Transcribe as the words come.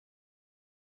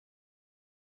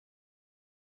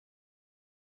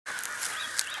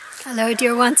Hello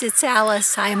dear ones, it's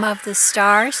Alice. I am of the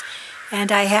stars,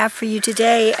 and I have for you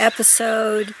today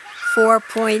episode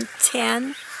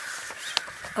 4.10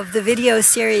 of the video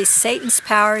series Satan's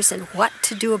Powers and What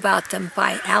to Do About Them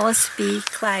by Alice B.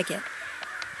 Clagett.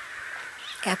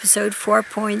 Episode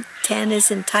 4.10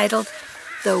 is entitled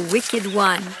The Wicked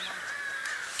One.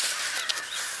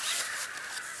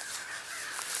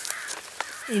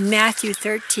 In Matthew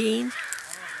 13,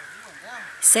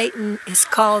 Satan is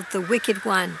called the Wicked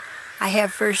One. I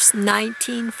have verse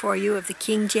 19 for you of the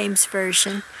King James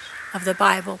Version of the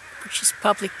Bible, which is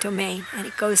public domain, and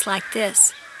it goes like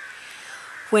this.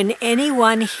 When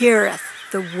anyone heareth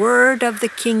the word of the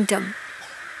kingdom,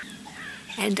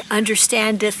 and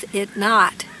understandeth it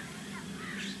not,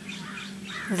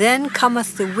 then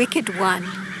cometh the wicked one,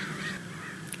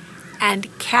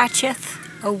 and catcheth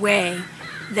away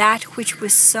that which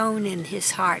was sown in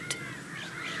his heart.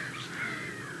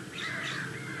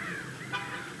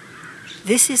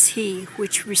 This is he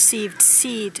which received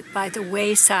seed by the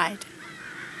wayside.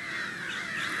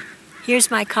 Here's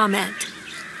my comment.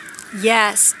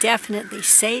 Yes, definitely,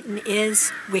 Satan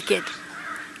is wicked.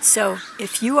 So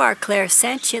if you are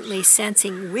clairsentiently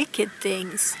sensing wicked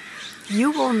things, you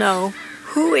will know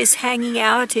who is hanging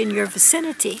out in your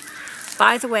vicinity.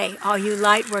 By the way, all you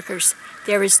light workers,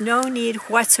 there is no need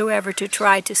whatsoever to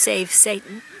try to save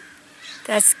Satan.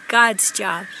 That's God's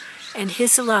job, and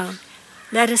his alone.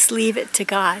 Let us leave it to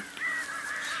God.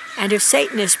 And if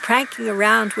Satan is pranking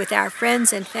around with our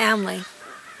friends and family,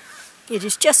 it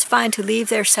is just fine to leave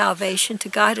their salvation to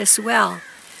God as well.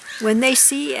 When they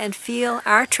see and feel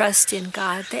our trust in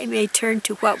God, they may turn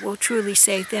to what will truly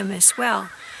save them as well.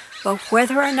 But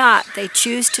whether or not they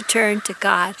choose to turn to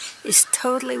God is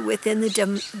totally within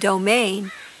the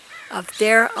domain of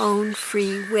their own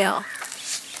free will.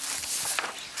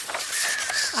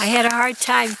 I had a hard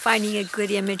time finding a good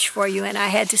image for you, and I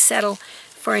had to settle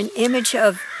for an image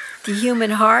of the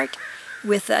human heart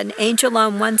with an angel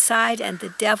on one side and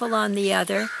the devil on the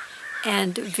other,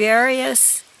 and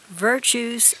various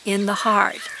virtues in the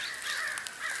heart.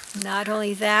 Not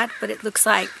only that, but it looks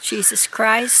like Jesus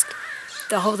Christ,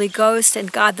 the Holy Ghost,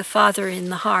 and God the Father in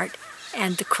the heart,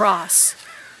 and the cross.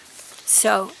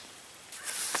 So,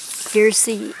 here's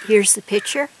the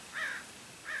picture.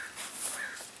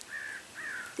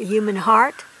 The human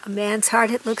heart, a man's heart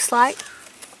it looks like,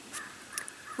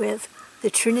 with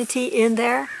the Trinity in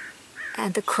there,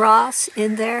 and the cross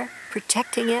in there,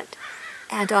 protecting it,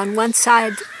 and on one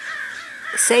side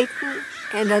Satan,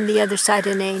 and on the other side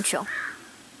an angel.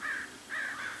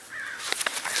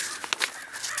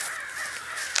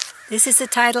 This is the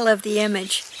title of the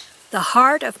image, The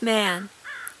Heart of Man,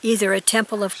 either a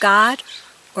temple of God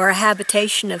or a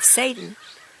habitation of Satan,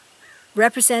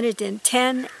 represented in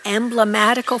 10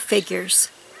 emblematical figures,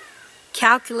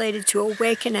 calculated to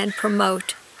awaken and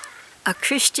promote a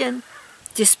Christian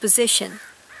disposition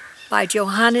by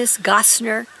Johannes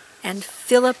Gossner and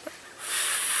Philip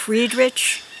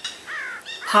Friedrich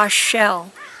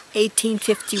Paschal,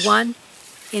 1851,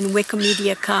 in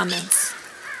Wikimedia Commons.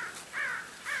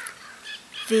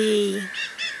 The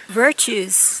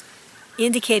virtues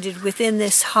indicated within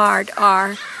this heart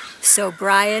are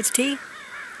sobriety,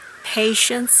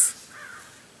 patience,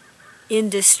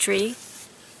 industry,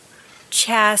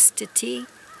 chastity,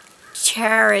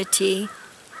 charity,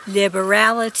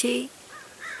 liberality,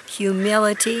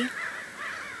 humility,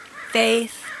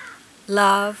 faith,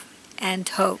 love, and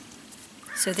hope.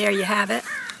 So there you have it.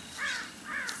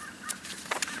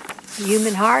 The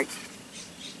human heart,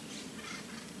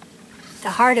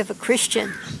 the heart of a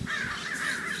Christian,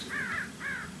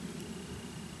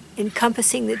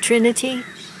 encompassing the Trinity,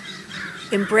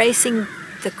 embracing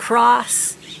the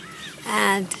cross,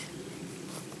 and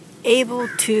able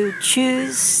to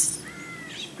choose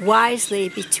wisely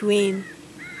between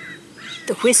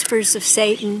the whispers of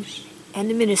Satan and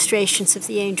the ministrations of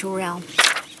the angel realm.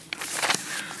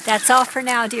 That's all for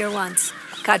now, dear ones.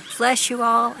 God bless you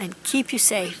all and keep you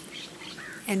safe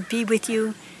and be with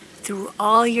you through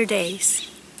all your days.